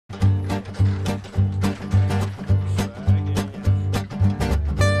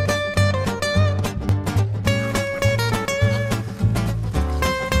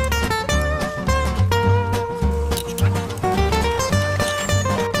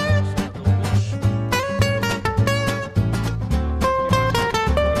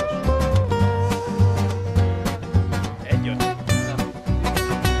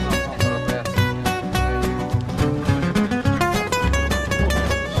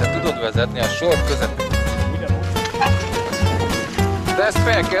vezetni a sor közepén. De ezt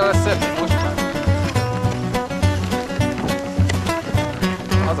fel kell szedni most már.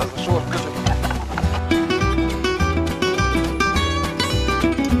 Azaz a sor közepén.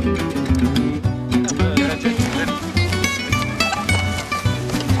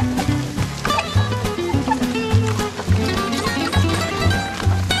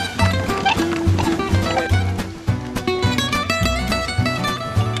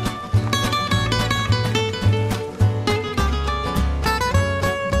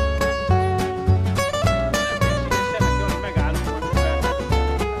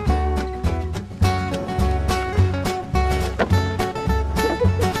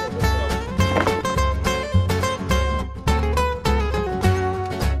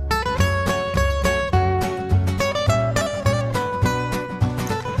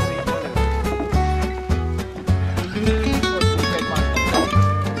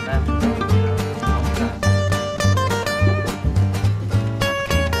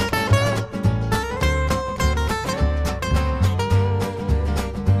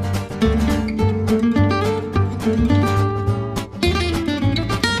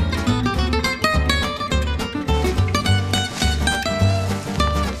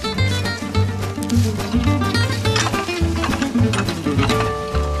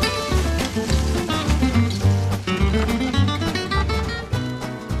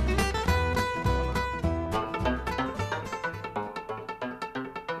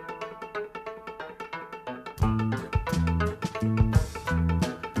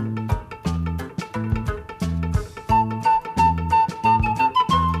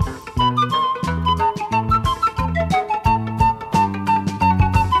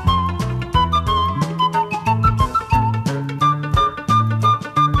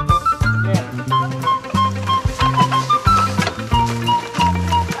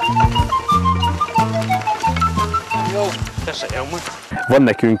 Van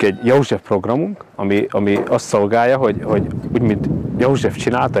nekünk egy József programunk, ami azt szolgálja, hogy úgy, mint József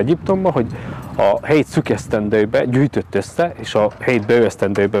csinálta Egyiptomban, hogy a helyt szűk esztendőbe gyűjtött össze, és a helyt bő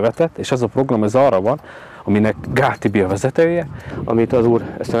esztendőbe vetett, és az a program ez arra van, aminek Gátibi a vezetője. Amit az Úr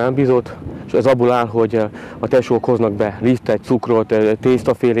ezt elbízott, és ez abból áll, hogy a tesók hoznak be lisztet, cukrot,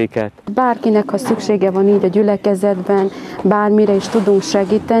 tésztaféléket. Bárkinek, ha szüksége van így a gyülekezetben, bármire is tudunk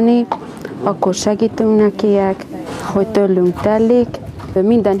segíteni, akkor segítünk nekiek, hogy tőlünk tellik.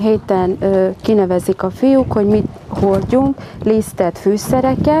 Minden héten kinevezik a fiúk, hogy mit hordjunk, lisztet,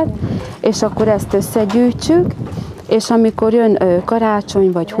 fűszereket, és akkor ezt összegyűjtsük, és amikor jön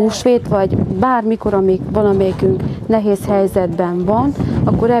karácsony, vagy húsvét, vagy bármikor, amíg valamelyikünk nehéz helyzetben van,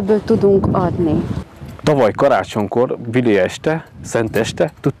 akkor ebből tudunk adni. Tavaly karácsonykor, Vili este, Szent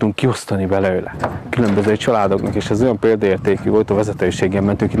este tudtunk kiosztani belőle különböző családoknak, és ez olyan példaértékű volt, a vezetőségen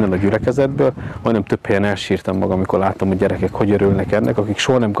mentünk innen a gyülekezetből, majdnem több helyen elsírtam magam, amikor láttam, hogy gyerekek hogy örülnek ennek, akik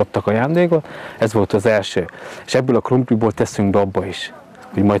soha nem kaptak ajándékot, ez volt az első. És ebből a krumpliból teszünk be abba is,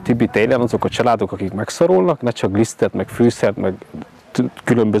 hogy majd Tibi télen azok a családok, akik megszorulnak, ne csak lisztet, meg fűszert, meg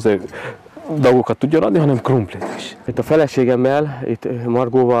különböző dolgokat tudjon adni, hanem krumplit is. Itt a feleségemmel, itt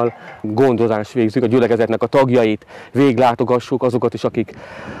Margóval gondozást végzünk, a gyülekezetnek a tagjait végiglátogassuk, azokat is,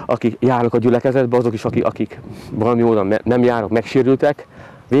 akik járnak a gyülekezetbe, azok is, akik valami módon nem járnak, megsérültek,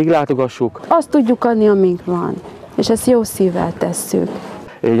 végiglátogassuk. Azt tudjuk adni, amink van, és ezt jó szívvel tesszük.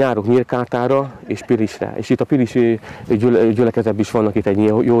 Járok Nyírkátára és Pilisre, és itt a pilisi gyülekezetben is vannak itt egy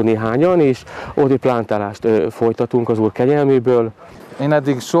jó néhányan, és ott egy plántálást folytatunk az Úr kegyelméből. Én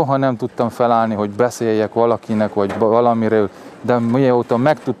eddig soha nem tudtam felállni, hogy beszéljek valakinek, vagy valamiről, de mióta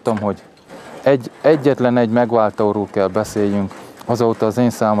megtudtam, hogy egyetlen egy megváltóról kell beszéljünk, azóta az én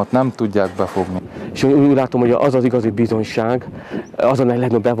számomat nem tudják befogni. És úgy látom, hogy az az igazi bizonyság, az a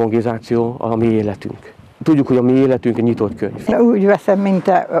legnagyobb evangelizáció a mi életünk. Tudjuk, hogy a mi életünk egy nyitott könyv. Úgy veszem, mint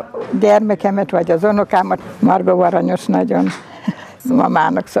a gyermekemet, vagy az unokámat. Margó aranyos nagyon,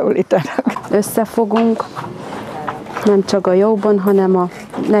 mamának szólítanak. Összefogunk, nem csak a jóban, hanem a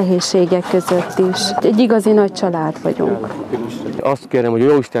nehézségek között is. Egy igazi nagy család vagyunk. Azt kérem, hogy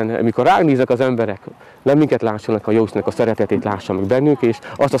a Jóisten, amikor ránk néznek az emberek, nem minket lássanak, a Jóistennek a szeretetét lássa meg bennünk, és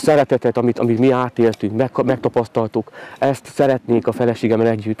azt a szeretetet, amit mi átéltünk, megtapasztaltuk, ezt szeretnék a feleségemmel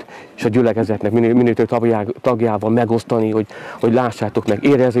együtt, és a gyülekezetnek minél több tagjával megosztani, hogy lássátok meg,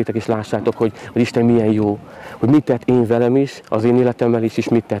 érezzétek és lássátok, hogy Isten milyen jó, hogy mit tett én velem is, az én életemmel is, és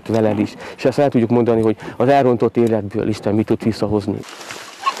mit tett veled is. És ezt el tudjuk mondani, hogy az elrontott életből Isten mit tud visszahozni.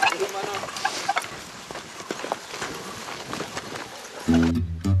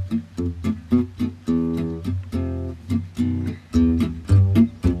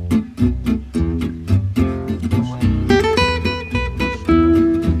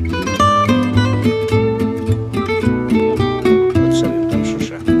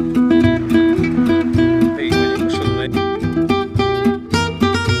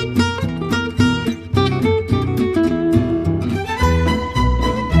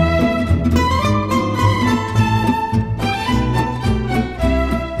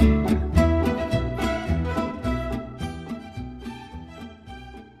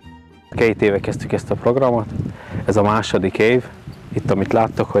 2 éve kezdtük ezt a programot, ez a második év, itt amit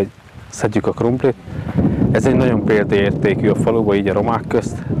láttok, hogy szedjük a krumplit. Ez egy nagyon példaértékű a faluban, így a romák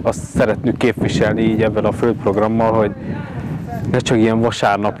közt. Azt szeretnünk képviselni így ebben a földprogrammal, hogy ne csak ilyen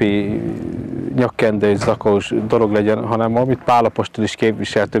vasárnapi nyakkendős, zakós dolog legyen, hanem amit Pál apostol is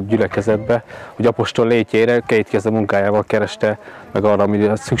képvisel több gyülekezetbe, hogy apostol létjére két keze munkájával kereste meg arra,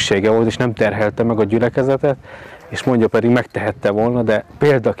 amire szüksége volt, és nem terhelte meg a gyülekezetet, és mondja pedig megtehette volna, de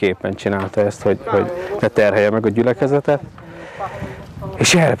példaképpen csinálta ezt, hogy ne terhelje meg a gyülekezetet,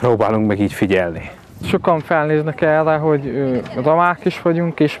 és erre próbálunk meg így figyelni. Sokan felnéznek erre, hogy romák is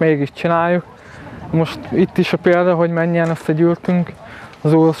vagyunk, és mégis csináljuk. Most itt is a példa, hogy mennyien összegyűltünk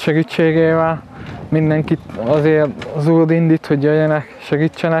az Úr segítségével. Mindenkit azért az Úr indít, hogy jöjjenek,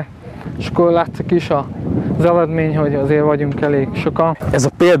 segítsenek. És akkor látszik is az eredmény, hogy azért vagyunk elég sokan. Ez a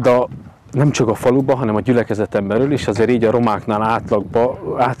példa nem csak a faluban, hanem a gyülekezeten belül is, azért így a romáknál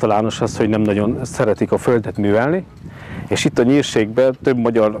általános az, hogy nem nagyon szeretik a földet művelni. És itt a Nyírségben több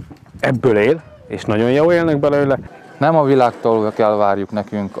magyar ebből él, és nagyon jól élnek belőle. Nem a világtól kell várjuk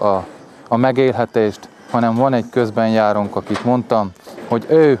nekünk a megélhetést, hanem van egy közbenjárónk, akit mondtam, hogy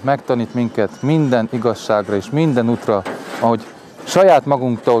ő megtanít minket minden igazságra és minden útra, ahogy saját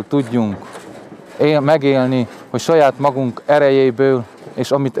magunktól tudjunk megélni, hogy saját magunk erejéből,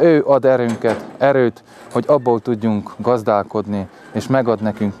 és amit ő ad erőt, hogy abból tudjunk gazdálkodni, és megad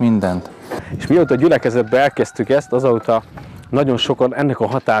nekünk mindent. És mióta a gyülekezetbe elkezdtük ezt, azóta nagyon sokan ennek a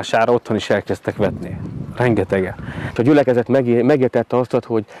hatására otthon is elkezdtek vetni. Rengetegen. A gyülekezet megértette azt,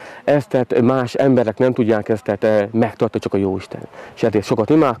 hogy ezt más emberek nem tudják ezt megtartani, csak a Jóisten. És ezért sokat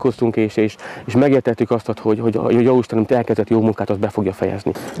imádkoztunk, és megértettük azt, hogy a Jóisten, amit elkezdett jó munkát, azt be fogja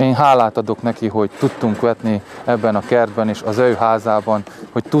fejezni. Én hálát adok neki, hogy tudtunk vetni ebben a kertben és az ő házában,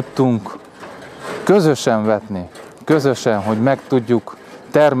 hogy tudtunk közösen vetni, közösen, hogy meg tudjuk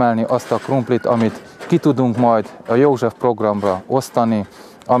termelni azt a krumplit, amit ki tudunk majd a József programra osztani,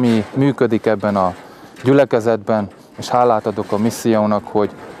 ami működik ebben a gyülekezetben, és hálát adok a missziónak, hogy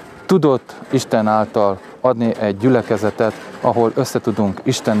tudott Isten által adni egy gyülekezetet, ahol összetudunk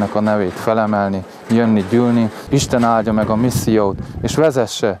Istennek a nevét felemelni, jönni, gyűlni. Isten áldja meg a missziót, és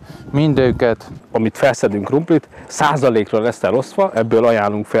vezesse mindőket. Amit felszedünk krumplit, százalékra lesz elosztva, ebből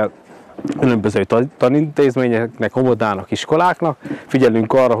ajánlunk fel különböző tanintézményeknek, óvodának, iskoláknak.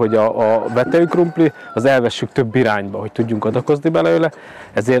 Figyelünk arra, hogy a vetőkrumpli az elvessük több irányba, hogy tudjunk adakozni belőle,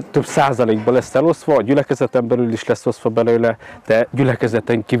 ezért több százalékba lesz elosztva, a gyülekezeten belül is lesz osztva belőle, de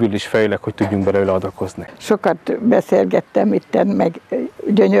gyülekezeten kívül is fejlek, hogy tudjunk belőle adakozni. Sokat beszélgettem itten, meg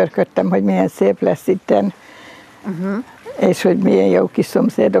gyönyörködtem, hogy milyen szép lesz itten, és hogy milyen jó kis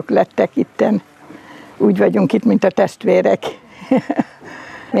szomszédok lettek itten. Úgy vagyunk itt, mint a testvérek.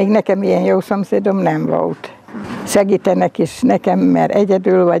 Még nekem ilyen jó szomszédom nem volt. Segítenek is nekem, mert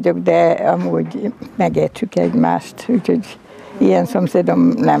egyedül vagyok, de amúgy megértsük egymást, úgyhogy ilyen szomszédom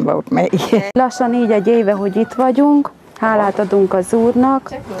nem volt. Lassan így egy éve, hogy itt vagyunk, hálát adunk az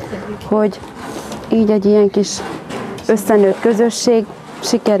Úrnak, hogy így egy ilyen kis összenőtt közösség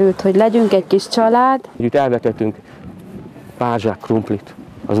sikerült, hogy legyünk egy kis család. Itt elvetettünk pár zsák krumplit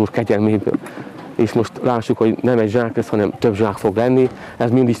az Úr kegyelméből. És most lássuk, hogy nem egy zsák lesz, hanem több zsák fog lenni,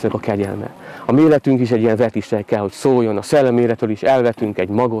 ez mind Istennek a kegyelme. A mi életünk is egy ilyen vetéssel kell, hogy szóljon, a szelleméletől is elvetünk egy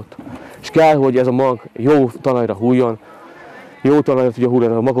magot, és kell, hogy ez a mag jó talajra hújjon, jó talajra tudja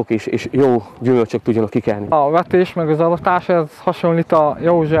húrni a magok, és jó gyümölcsök tudjanak kikelni. A vetés meg az aratás, ez hasonlít a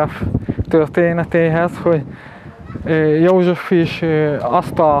József történetéhez, hogy József is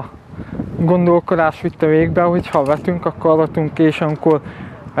azt a gondolkodást vitte végbe, hogy ha vetünk, akkor aratunk, és amikor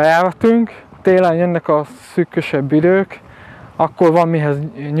elvetünk, télen jönnek a szűkösebb idők, akkor van mihez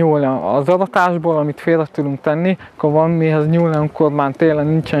nyúlni az aratásból, amit félre tudunk tenni, akkor van mihez nyúlni, amikor már télen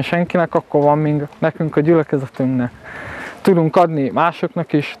nincsen senkinek, akkor van még nekünk a gyülekezetünknek. Tudunk adni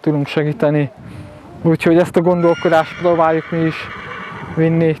másoknak is, tudunk segíteni, úgyhogy ezt a gondolkodást próbáljuk mi is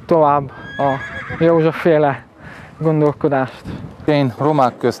vinni tovább, a József-féle gondolkodást. Én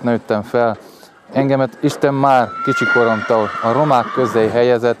romák közt nőttem fel, engemet Isten már kicsikoromtól a romák közé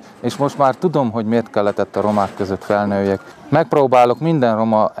helyezett, és most már tudom, hogy miért kellett a romák között felnőjek. Megpróbálok minden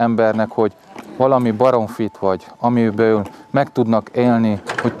roma embernek, hogy valami baromfit vagy, amiből meg tudnak élni,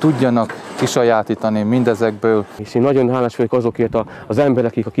 hogy tudjanak kisajátítani mindezekből. És én nagyon hálás vagyok azokért az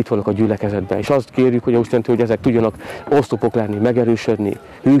emberek, akik itt vannak a gyülekezetben, és azt kérjük, hogy Istentől, hogy ezek tudjanak oszlopok lenni, megerősödni,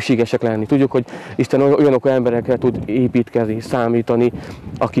 hűségesek lenni. Tudjuk, hogy Isten olyanok emberekre tud építkezni, számítani,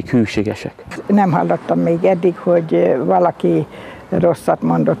 akik hűségesek. Nem hallottam még eddig, hogy valaki rosszat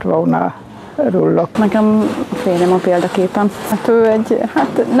mondott volna róluk. Nekem férjem a példaképem. Hát ő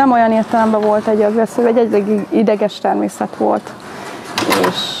nem olyan értelemben volt egy agresszív, egy ideges természet volt.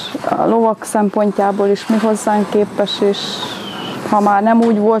 és a lovak szempontjából is mi hozzánk képes, és ha már nem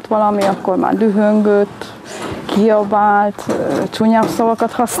úgy volt valami, akkor már dühöngött, kiabált, csúnyább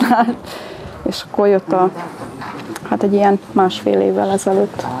szavakat használt, és akkor jött hát egy ilyen másfél évvel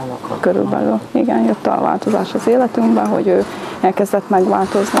ezelőtt körülbelül, igen, jött a változás az életünkben, hogy ő elkezdett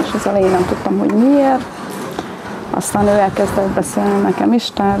megváltozni, és az elején nem tudtam, hogy miért. Aztán ő elkezdett beszélni nekem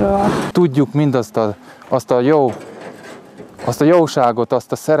Istenről. Tudjuk mindazt azt a jóságot,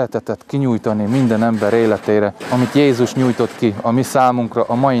 azt a szeretetet kinyújtani minden ember életére, amit Jézus nyújtott ki a mi számunkra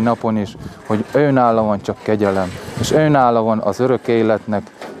a mai napon is, hogy ő nála van csak kegyelem, és ő nála van az örök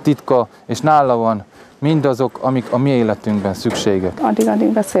életnek titka, és nála van mindazok, amik a mi életünkben szükségek. Addig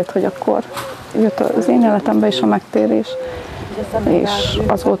beszélt, hogy akkor jött az én életembe is a megtérés, és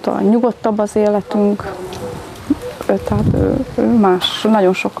azóta nyugodtabb az életünk, tehát ő más,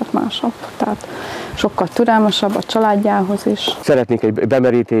 nagyon sokat másabb, tehát sokkal türelmesebb a családjához is. Szeretnék egy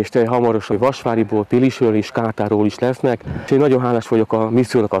bemerítést hamarosan, hogy Vasváriból, Pilisről is, Kátáról is lesznek. És én nagyon hálás vagyok a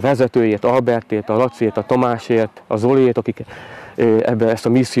missziónak a vezetőjét, Albertért, a Laciért, a Tamásért, a Zoliért, akik ezt a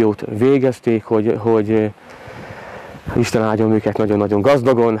missziót végezték, hogy Isten áldjon őket nagyon-nagyon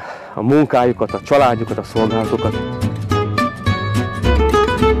gazdagon, a munkájukat, a családjukat, a szolgálatokat.